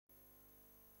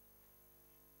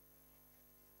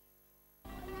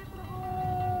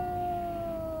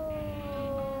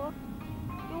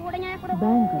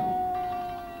Bangles,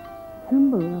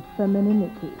 symbol of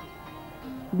femininity,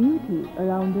 beauty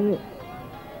around the wrist,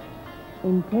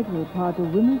 integral part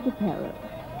of women's apparel,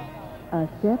 a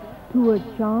step toward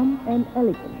charm and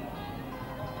elegance.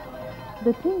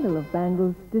 The tingle of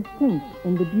bangles distinct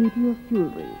in the beauty of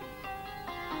jewelry.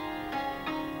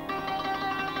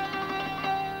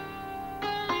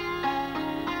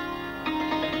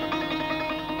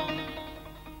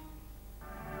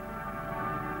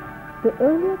 The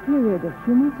earlier period of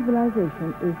human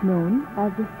civilization is known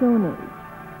as the Stone Age.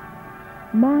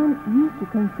 Man used to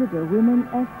consider women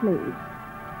as slaves,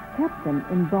 kept them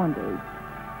in bondage,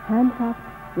 handcuffed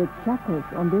with shackles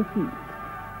on their feet.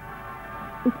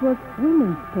 It was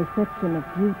women's perception of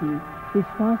beauty which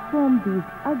transformed these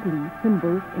ugly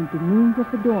symbols into means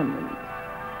of adornment.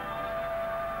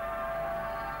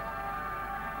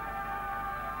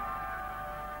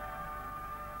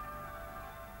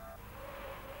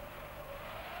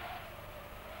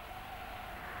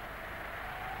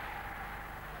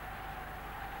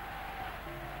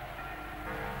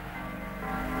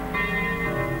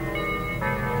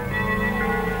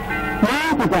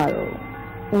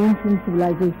 Ancient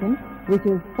civilization which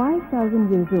is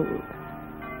 5,000 years old.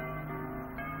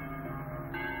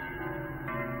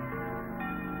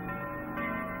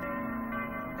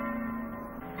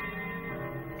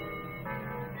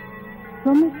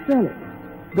 From its relics,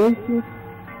 bracelets,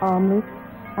 armlets,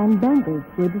 and bangles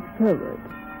were discovered.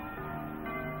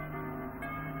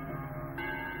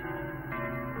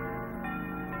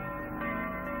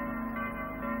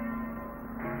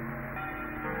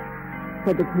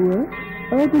 For the poor,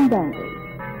 urban bangles,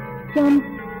 some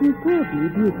superbly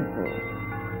beautiful.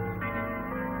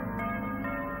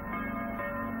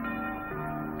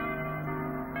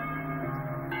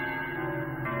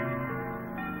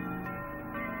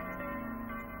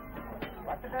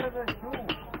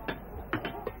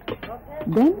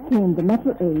 Then came the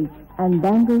Metal Age, and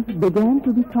bangles began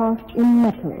to be cast in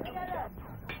metal.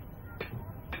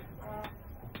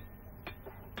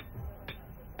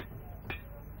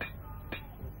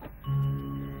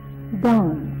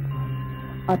 Dance,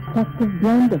 attractive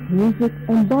blend of music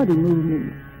and body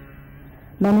movements,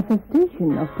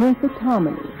 manifestation of perfect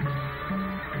harmony.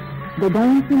 The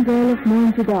Dancing Girl of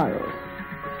Mohenjo-daro,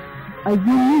 a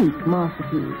unique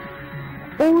masterpiece.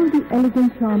 All the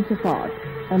elegant charms of art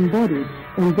embodied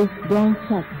in this bronze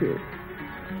statue.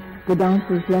 The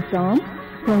dancer's left arm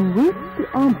from wrist to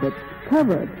armpit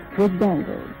covered with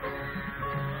bangles.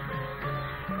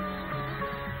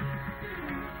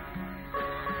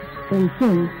 In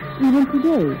films, even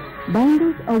today,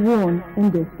 bangles are worn in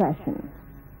this fashion.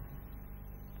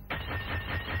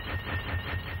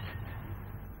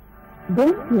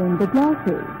 Then came the glass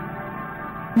age.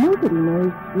 Nobody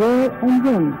knows where and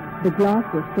when the glass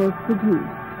was first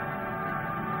produced.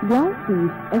 Glass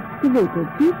beads excavated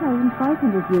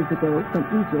 2,500 years ago from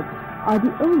Egypt are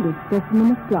the oldest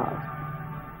specimen of glass.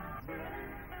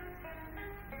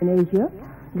 In Asia,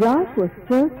 glass was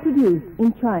first produced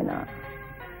in China.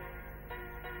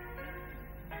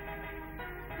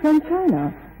 From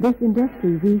China, this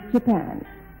industry reached Japan,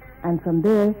 and from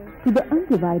there to the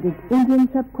undivided Indian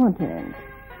subcontinent.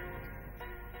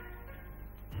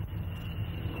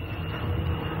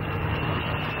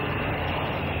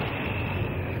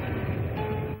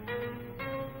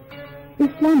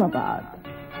 Islamabad,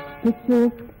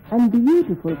 picturesque and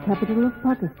beautiful capital of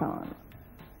Pakistan.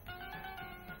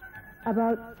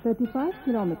 About 35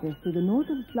 kilometers to the north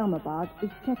of Islamabad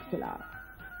is Taxila.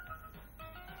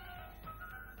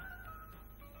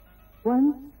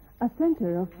 Once a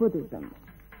center of Buddhism.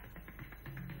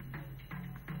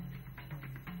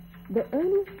 The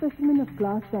earliest specimen of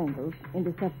glass bangles in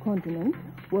the subcontinent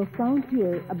were found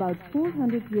here about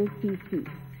 400 years BC.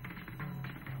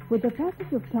 With the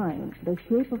passage of time, the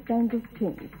shape of bangles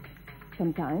changed,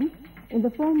 sometimes in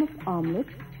the form of armlets,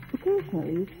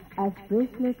 occasionally as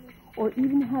bracelets, or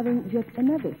even having yet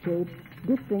another shape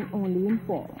differing only in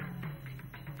form.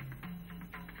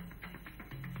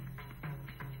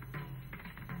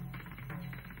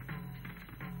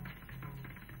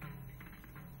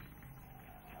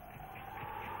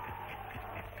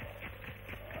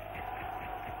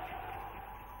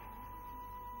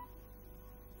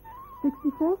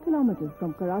 Kilometers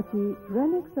from Karachi,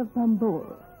 relics of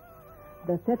Bambor,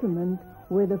 the settlement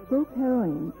where the folk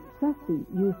heroine Sassi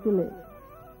used to live.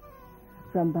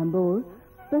 From Bambor,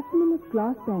 specimens of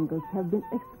glass bangles have been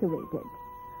excavated,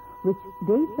 which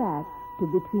date back to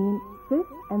between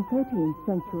 5th and 13th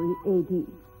century AD.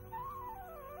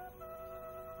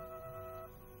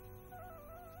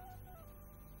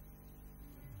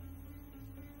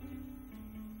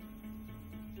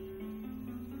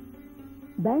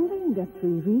 Bangle industry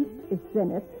reached its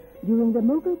zenith during the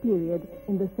Mughal period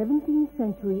in the 17th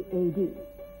century AD.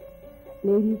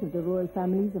 Ladies of the royal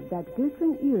families of that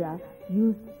glittering era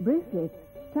used bracelets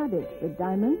studded with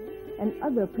diamonds and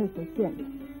other precious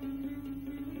gems.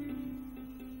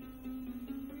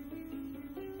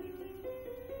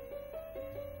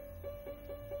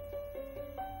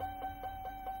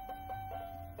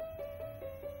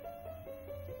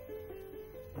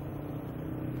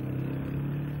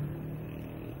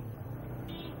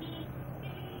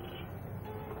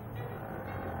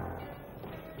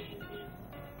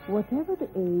 Whatever the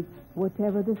age,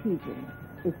 whatever the season,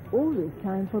 it's always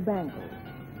time for bangles.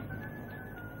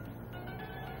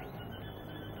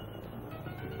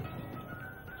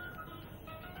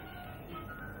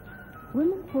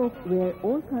 Women folk wear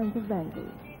all kinds of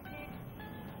bangles.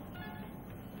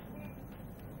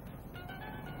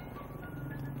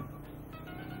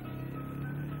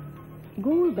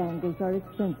 Gold bangles are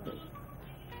expensive.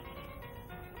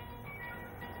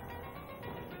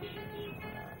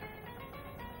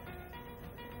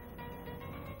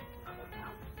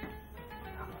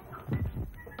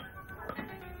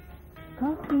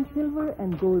 Casting silver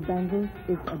and gold bangles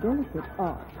is a delicate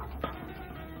art.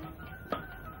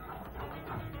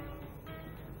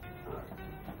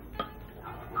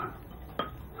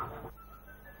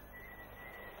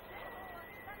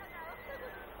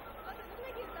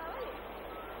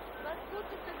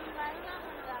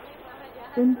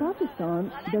 In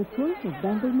Pakistan, the choice of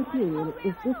bangle material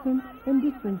is different in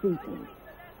different regions.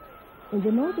 In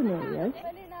the northern areas,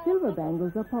 silver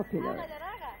bangles are popular.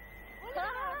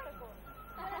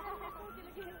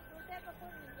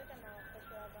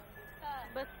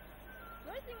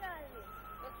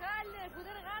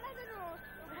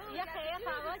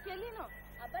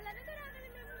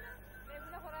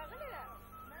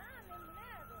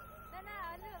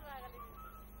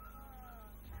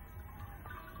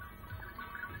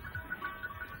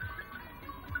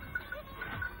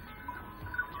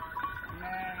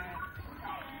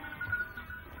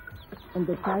 In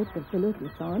the type of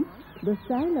Balochistan, the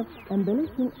style of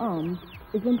embellishing arms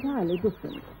is entirely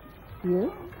different. Here,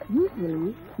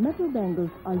 usually, metal bangles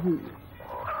are used.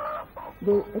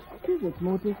 Their exquisite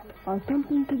motifs are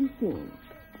something to be seen.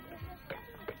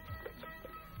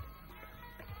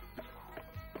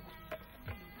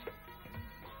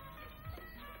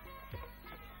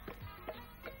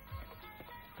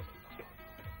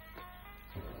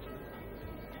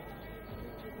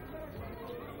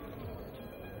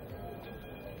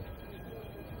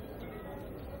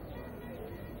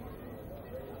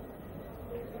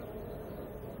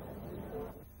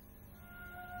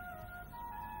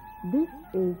 This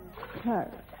is Thar,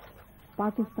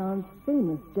 Pakistan's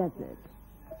famous desert.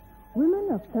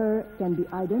 Women of Thar can be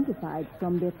identified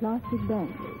from their plastic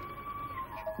bangles.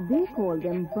 They call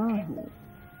them bahi,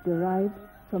 derived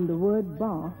from the word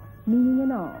ba, meaning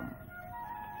an arm.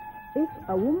 If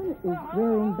a woman is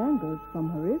wearing bangles from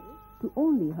her wrist to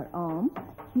only her arm,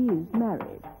 she is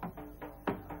married.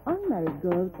 Unmarried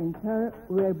girls in Thar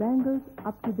wear bangles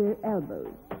up to their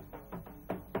elbows.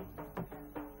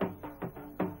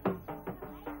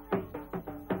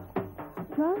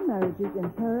 Child marriages in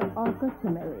Thar are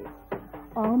customary.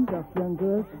 Arms of young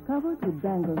girls covered with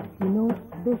bangles denote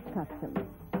this custom.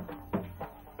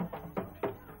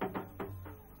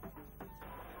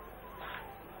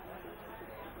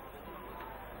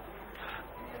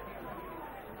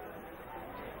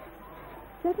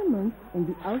 Settlements in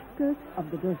the outskirts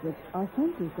of the desert are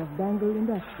centers of bangle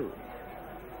industry.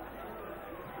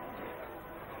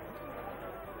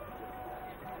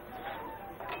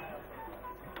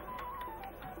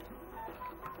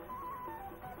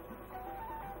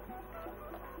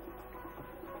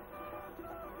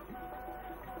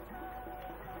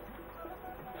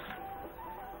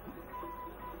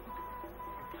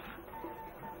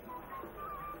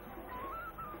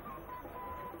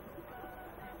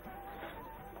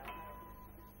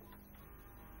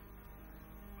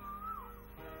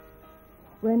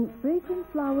 When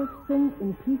fragrant flowers spring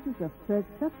in pieces of thread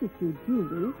substitute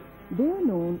jewelry, they are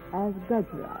known as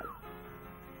gajras.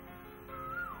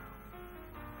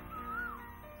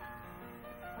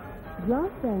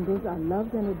 Glass bangles are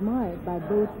loved and admired by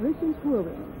both rich and poor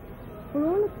women. For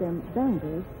all of them,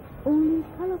 bangles, only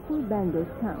colorful bangles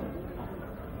count.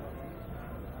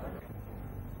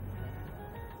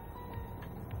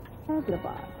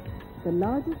 Hyderabad, the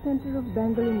largest center of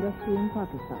bangle industry in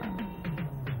Pakistan.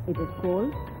 It is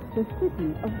called the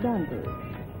City of Bangles.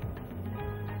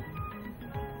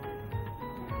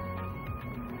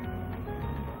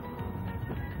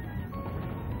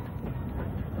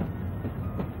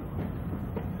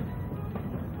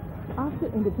 After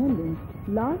After independence,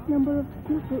 large number of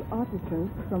skillful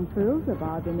artisans from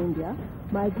Firozabad in India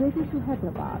migrated to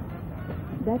Hyderabad.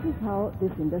 That is how this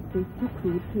industry took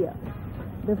root here.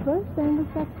 The first bangle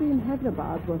factory in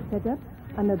Hyderabad was set up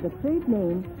under the trade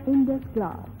name Indus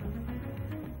Glass.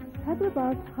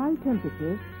 Hyderabad's high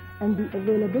temperatures and the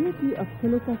availability of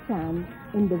silica sand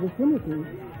in the vicinity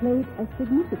played a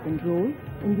significant role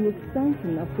in the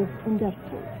expansion of this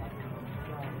industry.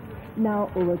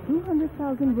 Now over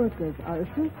 200,000 workers are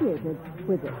associated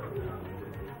with it.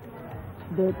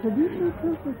 The traditional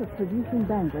process of producing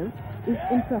bangles is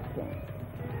interesting.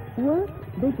 Work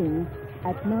begins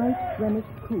at night when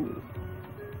it's cool.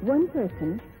 One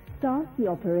person starts the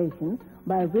operation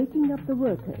by waking up the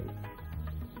workers.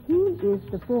 He is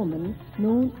the foreman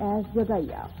known as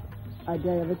Jagaya, a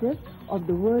derivative of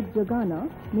the word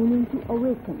Jagana meaning to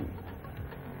awaken.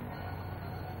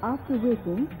 After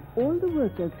waking, all the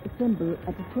workers assemble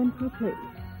at a central place.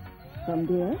 From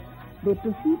there, they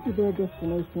proceed to their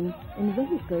destination in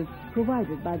vehicles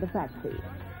provided by the factory.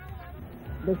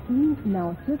 The scene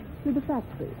now shifts to the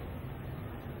factory.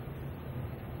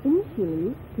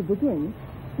 Initially, to begin,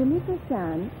 silica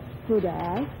sand, soda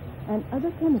ash, and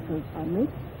other chemicals are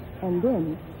mixed and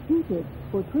then heated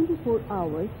for 24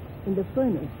 hours in the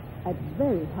furnace at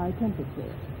very high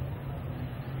temperature.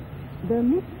 The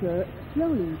mixture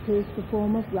slowly takes the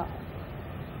form of glass.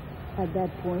 At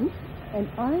that point, an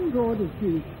iron rod is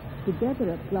used to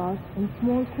gather up glass in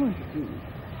small quantities.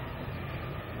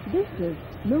 This is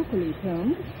locally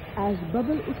termed as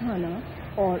bubble uthana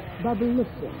or bubble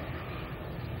lifting.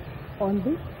 On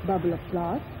this bubble of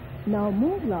glass, now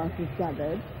more glass is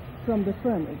gathered from the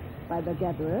furnace by the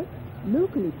gatherer,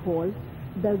 locally called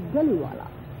the galiwala.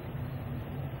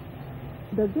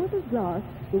 The gathered glass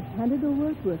is handed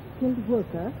over to a skilled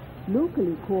worker,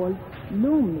 locally called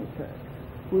loam maker,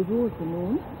 who is also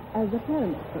known as a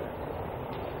paramaker.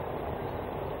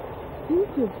 He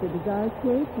gives the desired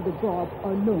shape to the gob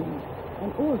or loam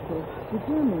and also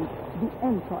determines the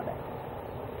end product.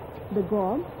 The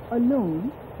gob or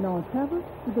loam now travels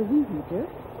to the reheater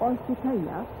or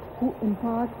shikaya, who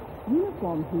imparts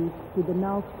uniform heat to the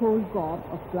now cold gob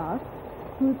of glass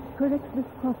to its correct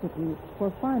viscosity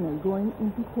for final going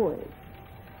into coils.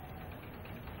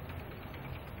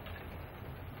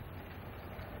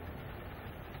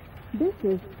 This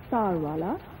is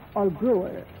tarwala or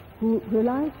grower, who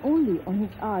relies only on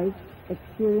his eyes,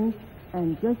 experience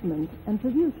and judgment and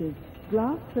produces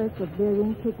glass threads of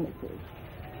varying thicknesses.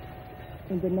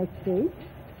 In the next phase,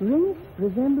 rings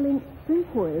resembling spring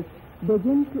coils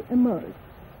begin to emerge.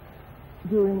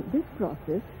 During this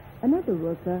process, another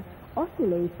worker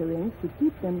oscillates the rings to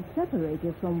keep them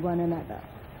separated from one another.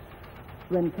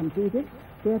 When completed,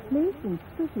 they are placed in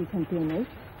special containers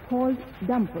called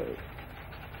dumpers.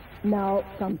 Now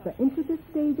comes the intricate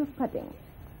stage of cutting.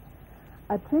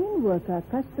 A trained worker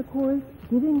cuts the coils,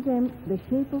 giving them the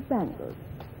shape of bangles.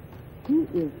 He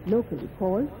is locally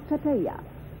called kataya.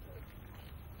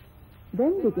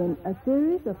 Then begin a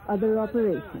series of other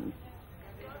operations.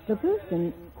 The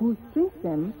person who strings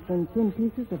them in thin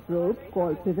pieces of rope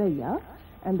called piraya,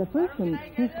 and the person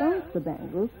who counts the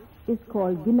bangles is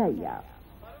called ginaya.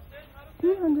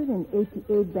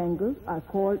 288 bangles are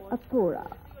called a tora.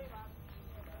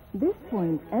 This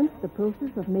point ends the process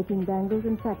of making bangles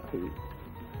in factories.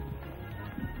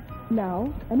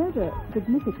 Now, another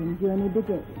significant journey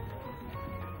begins.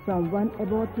 From one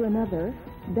abode to another,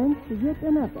 thence to yet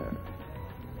another.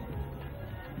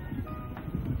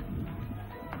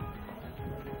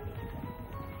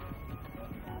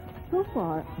 So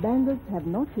far, bangles have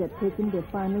not yet taken their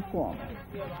final form.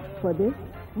 For this,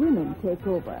 women take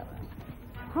over.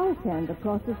 How can the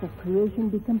process of creation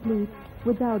be complete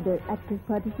without their active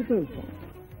participation?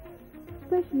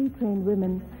 Specially trained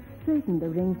women straighten the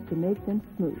rings to make them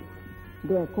smooth.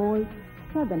 They are called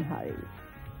sadanharis.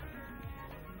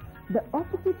 The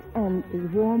opposite end is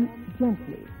warmed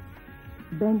gently,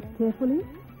 bent carefully,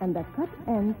 and the cut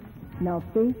ends now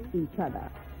face each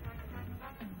other.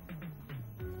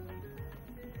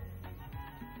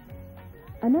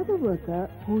 Another worker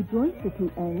who joins the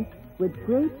two ends with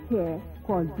great care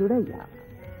called juraya.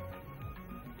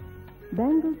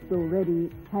 Bangles, though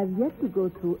ready, have yet to go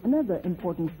through another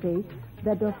important stage,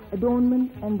 that of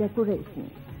adornment and decoration.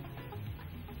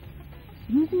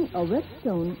 Using a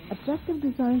whetstone, attractive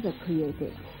designs are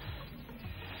created.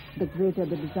 The greater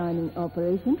the designing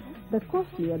operation, the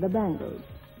costlier the bangles.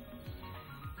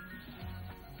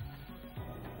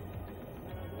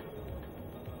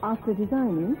 After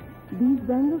designing, these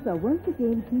bangles are once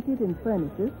again heated in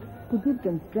furnaces to give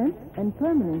them strength and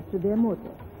permanence to their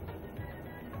motif.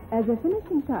 As a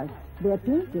finishing touch, they are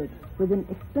painted with an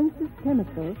expensive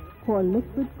chemical called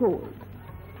liquid gold.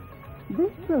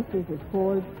 This process is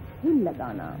called hill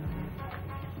lagana.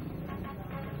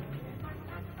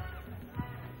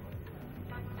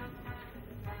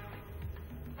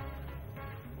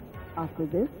 After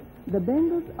this, the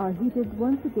bangles are heated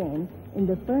once again in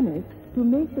the furnace to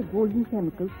make the golden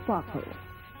chemical sparkle.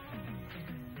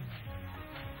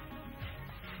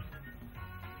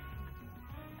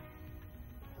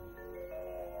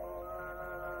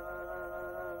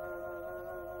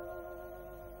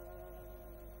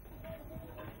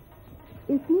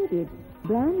 If needed,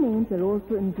 brand names are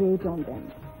also engraved on them,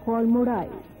 called morai.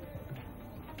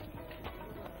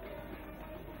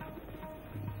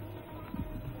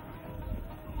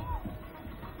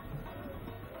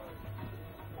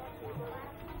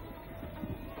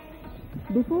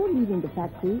 Before leaving the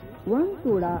factory, one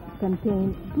tora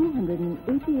contained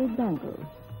 288 bangles.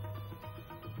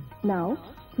 Now,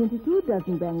 22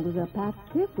 dozen bangles are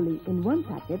packed carefully in one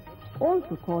packet,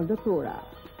 also called a tora.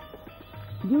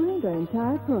 During the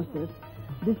entire process,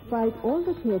 despite all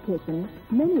the care taken,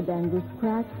 many bangles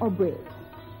crack or break.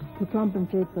 To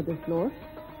compensate for this loss,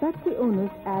 factory owners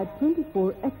add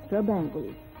 24 extra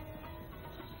bangles.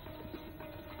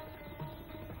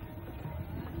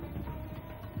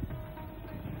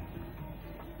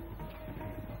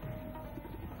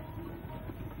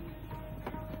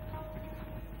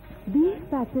 These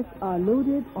packets are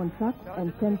loaded on trucks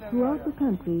and sent throughout the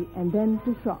country and then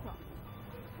to shops.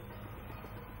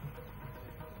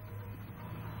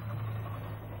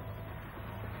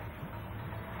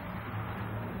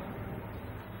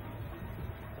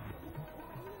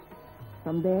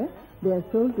 From there, they are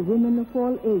sold to women of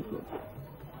all ages.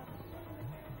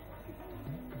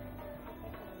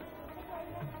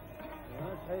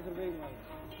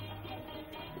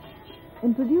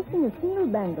 In producing a single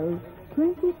bangle,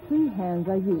 23 hands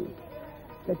are used.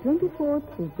 The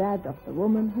 24th is that of the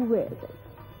woman who wears it.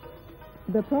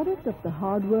 The product of the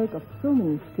hard work of so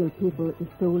many skilled people is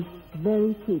sold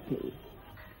very cheaply.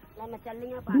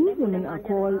 These women are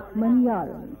called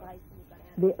maniyarans.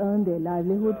 They earn their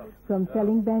livelihood from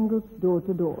selling bangles door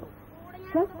to door.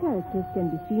 Such characters can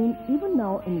be seen even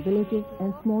now in villages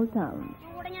and small towns.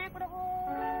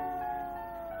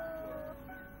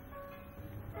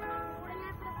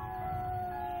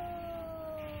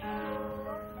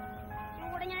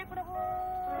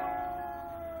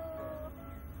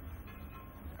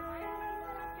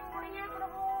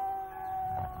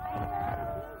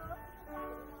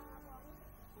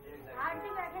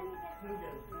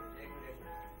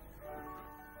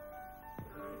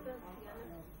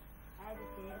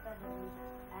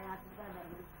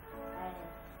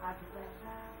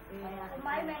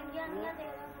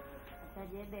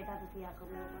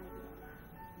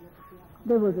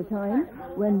 There was a time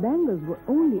when bangles were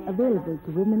only available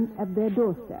to women at their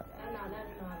doorstep.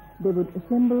 They would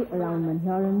assemble around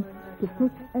maniyarans to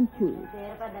pick and choose.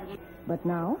 But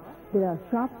now, there are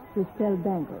shops to sell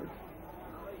bangles.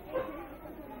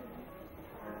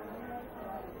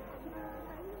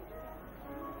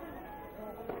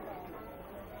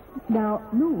 Now,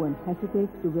 no one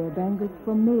hesitates to wear bangles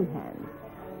from male hands.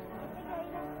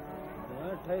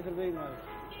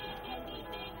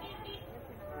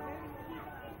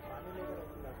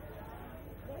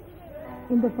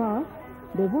 In the past,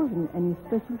 there wasn't any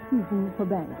special season for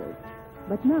bangles,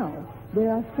 but now there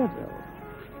are several.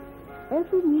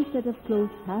 Every new set of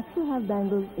clothes has to have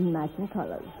bangles in matching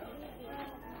colors.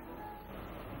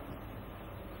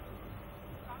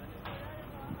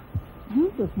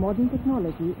 Use of modern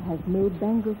technology has made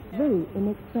bangles very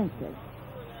inexpensive.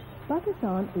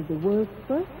 Pakistan is the world's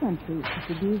first country to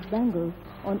produce bangles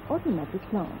on automatic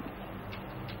plant.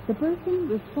 The person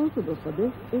responsible for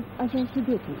this is Azhar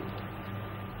Siddiqui.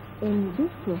 In this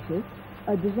process,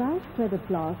 a desired thread of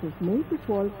glass is made to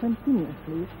fall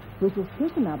continuously, which is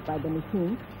taken up by the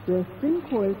machine where spring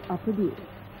coils are produced.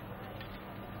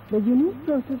 The unique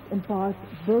process imparts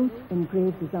both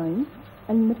engraved designs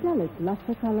and metallic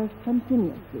luster colors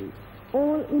continuously,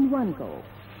 all in one go,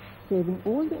 saving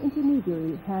all the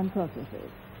intermediary hand processes.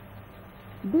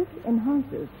 This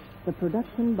enhances the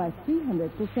production by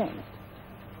 300%.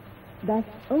 Thus,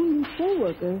 only 4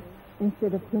 workers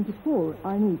instead of 24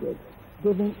 are needed,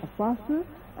 giving a faster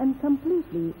and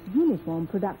completely uniform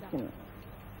production.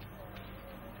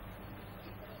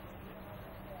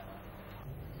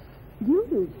 Due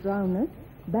to its roundness,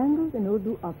 bangles in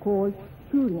Urdu are called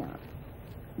Choorian.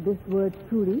 This word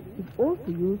churi is also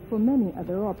used for many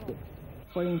other objects.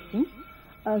 For instance,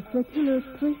 a circular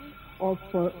twist or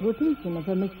for rotation of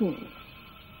a machine.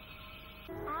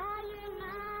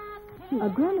 A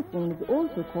gramophone is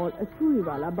also called a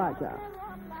churiwala baja.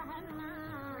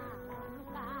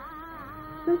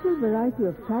 special variety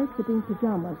of tight-fitting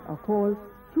pajamas are called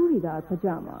churidar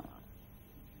pajama.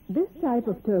 This type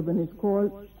of turban is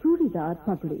called churidar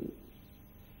pagdi.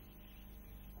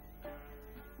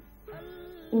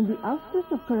 In the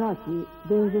outskirts of Karachi,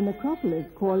 there is a necropolis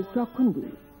called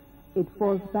Chowkundi. It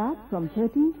falls back from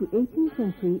 13th to 18th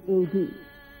century AD.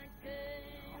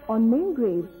 On male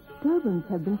graves, turbans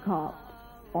have been carved.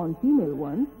 On female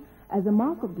ones, as a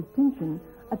mark of distinction,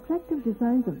 attractive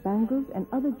designs of bangles and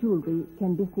other jewelry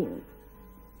can be seen.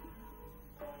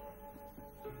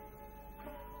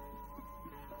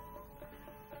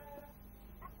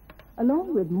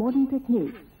 Along with modern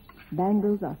techniques,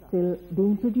 bangles are still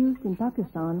being produced in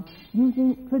Pakistan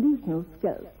using traditional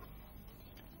skills.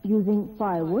 Using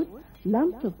firewood,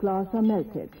 lumps of glass are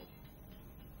melted.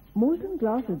 Molten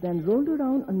glass is then rolled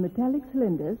around on metallic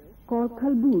cylinders called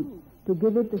khalboos to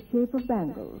give it the shape of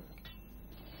bangles.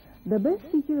 The best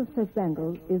feature of such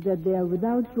bangles is that they are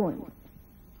without joints.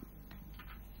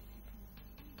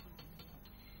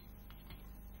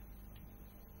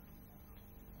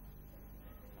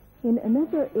 In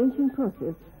another ancient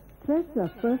process, threads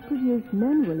are first produced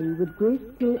manually with great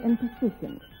skill and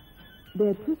precision. They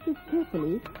are twisted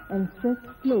carefully and stretched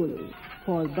slowly,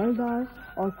 called baldar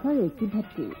or kare ki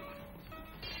bhatti.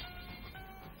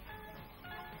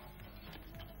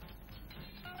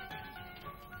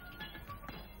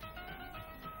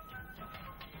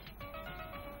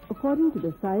 According to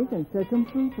the size and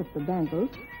circumference of the bangle,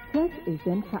 thread is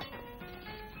then cut.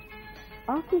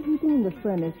 After heating in the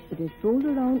furnace, it is rolled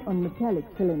around on metallic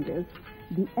cylinders.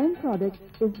 The end product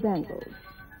is bangles.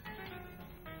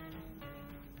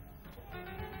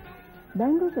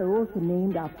 Bangles are also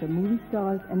named after movie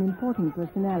stars and important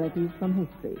personalities from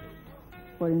history.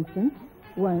 For instance,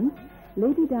 once,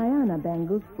 Lady Diana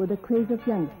bangles were the craze of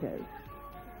youngsters.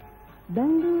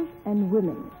 Bangles and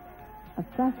women, a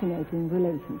fascinating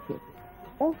relationship,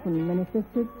 often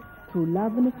manifested through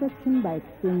love and affection by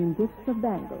exchanging gifts of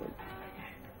bangles.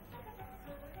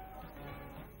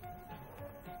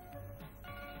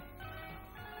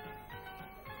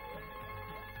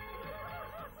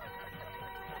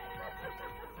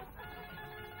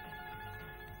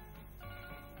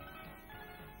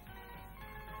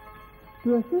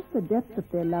 To assess the depth of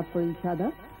their love for each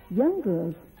other, young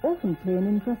girls often play an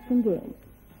interesting game.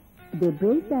 They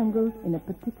braid bangles in a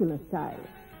particular style.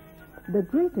 The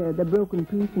greater the broken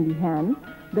piece in the hand,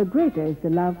 the greater is the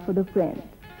love for the friend.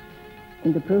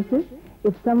 In the process,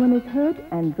 if someone is hurt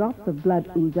and drops of blood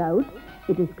ooze out,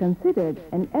 it is considered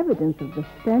an evidence of the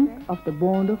strength of the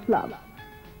bond of love.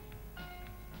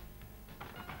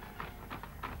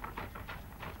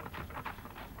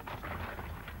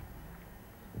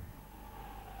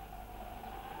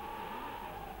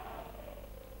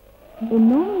 In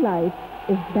normal life,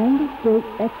 if bangles break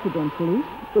accidentally,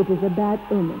 it is a bad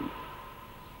omen.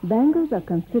 Bangles are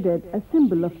considered a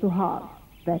symbol of suhag,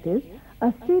 that is,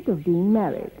 a state of being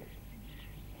married.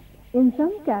 In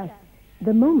some castes,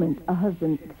 the moment a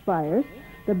husband expires,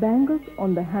 the bangles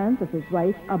on the hands of his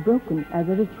wife are broken as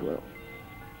a ritual.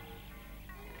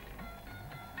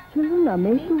 Children are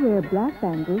made to wear black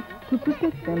bangles to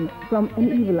protect them from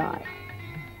an evil eye.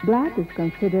 Black is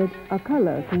considered a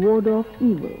color to ward off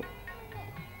evil.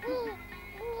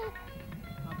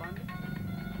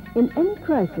 In any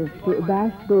crisis, to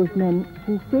abash those men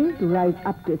who fail to rise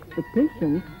up to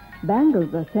expectations,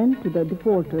 bangles are sent to the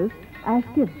defaulters as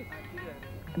gifts.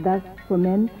 Thus, for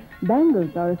men,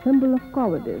 bangles are a symbol of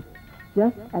cowardice,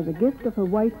 just as a gift of a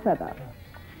white feather.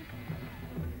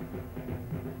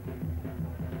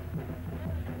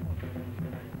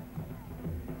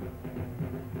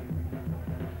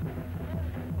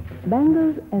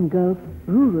 Bangles engulf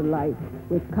rural life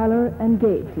with color and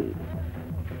gaiety.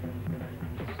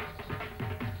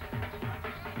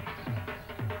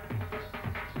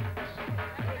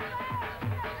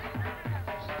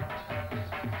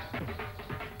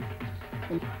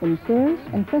 In fairs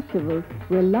and festivals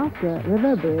where laughter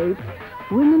reverberates,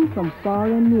 women from far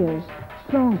and near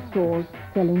throng stalls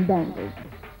selling bangles.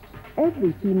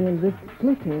 Every female wrist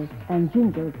glitters and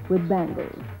jingles with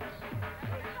bangles.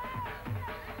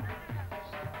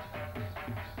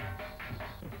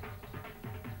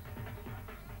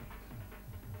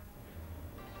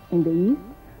 In the East,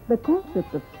 the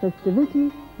concept of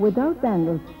festivity without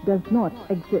bangles does not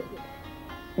exist.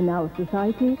 In our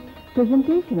society,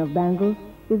 presentation of bangles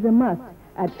is a must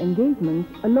at engagements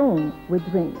along with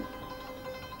rings.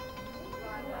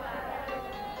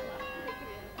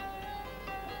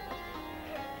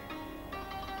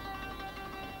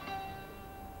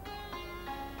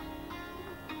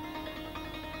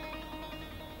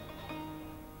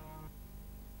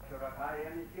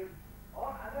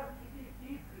 और अगर किसी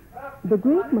चीज की तरफ The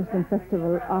great Muslim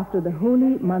festival after the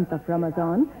holy month of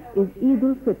Ramadan is Eid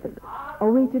al-Fitr,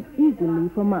 awaited eagerly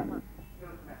for months.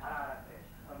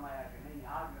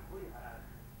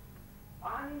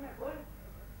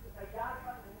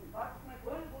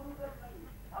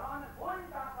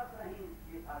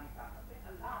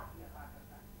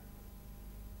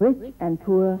 Rich and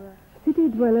poor, city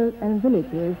dwellers and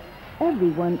villagers,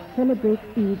 everyone celebrates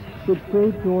Eid with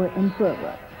great joy and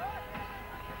fervor.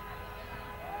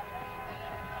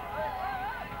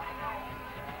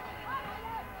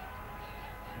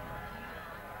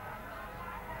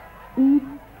 Eid,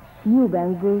 new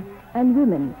bangles and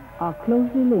women are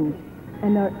closely linked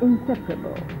and are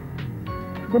inseparable.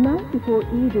 The night before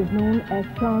Eid is known as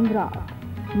Chand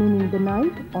Raat, meaning the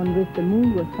night on which the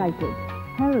moon was sighted,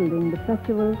 heralding the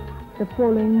festival the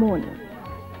following morning.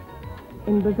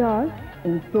 In bazaars,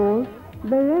 in stores,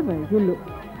 wherever you look,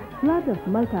 floods of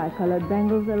multicolored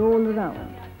bangles are all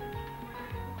around.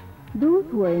 Those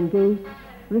who are engaged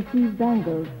receive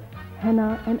bangles,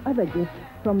 henna and other gifts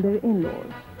from their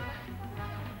in-laws.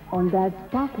 On that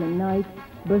sparkling night,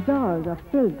 bazaars are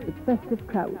filled with festive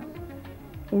crowds.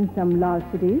 In some large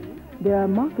cities, there are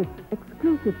markets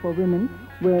exclusive for women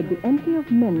where the entry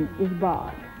of men is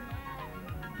barred.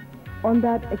 On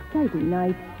that exciting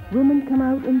night, women come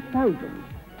out in thousands,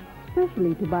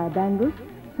 especially to buy bangles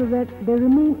so that they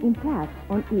remain intact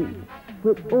on Eid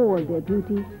with all their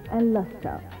beauty and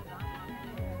luster.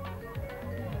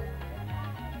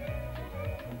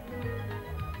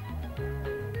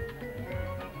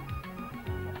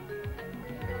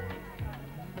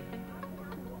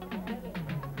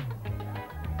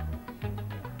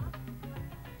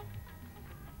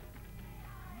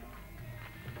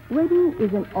 Wedding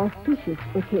is an auspicious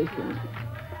occasion.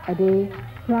 A day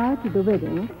prior to the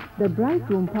wedding, the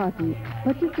bridegroom party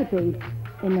participates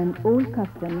in an old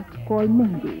custom called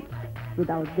Mehndi.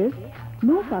 Without this,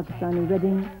 no Pakistani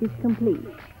wedding is complete.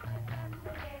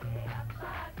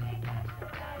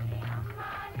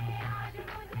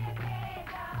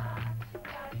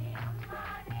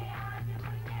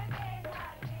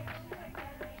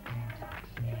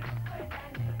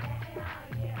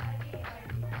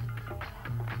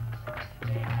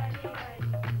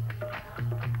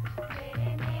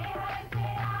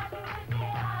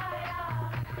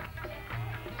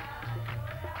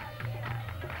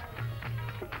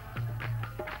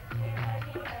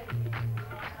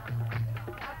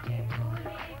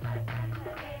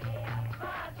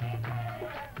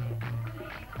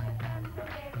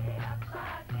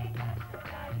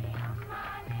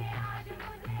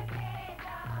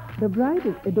 The bride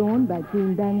is adorned by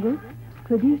green bangles,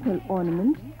 traditional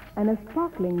ornaments, and a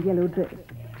sparkling yellow dress.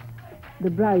 The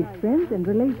bride's friends and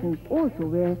relations also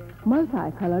wear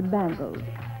multicolored bangles.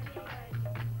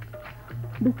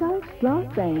 Besides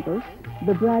glass bangles,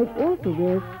 the bride also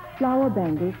wears flower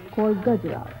bangles called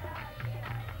gajras.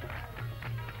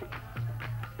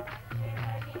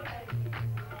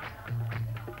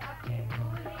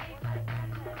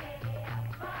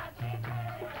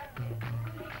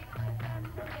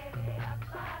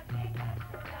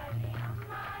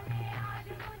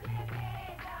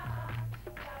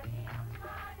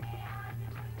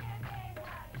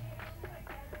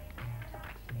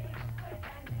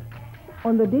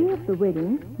 On the day of the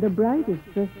wedding, the bride is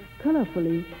dressed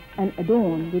colorfully and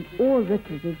adorned with all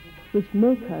requisites which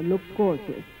make her look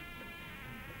gorgeous.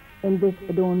 In this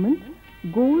adornment,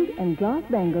 gold and glass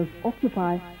bangles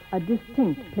occupy a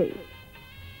distinct place.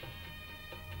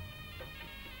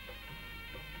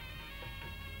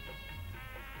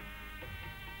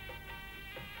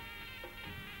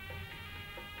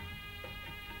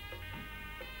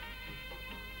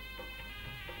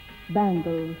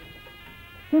 Bangles,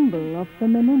 symbol of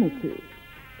femininity.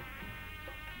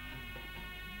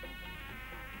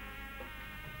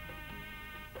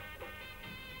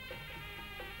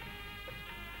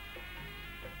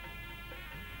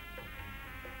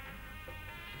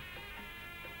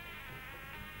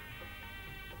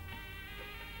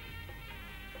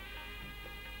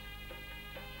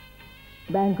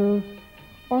 Bangles,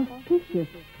 auspicious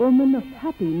omen of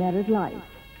happy married life.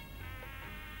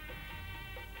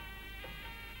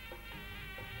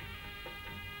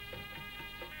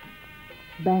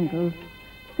 Bangles,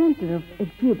 center of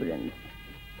exuberance.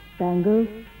 Bangles,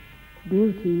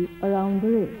 beauty around the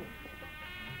wrist.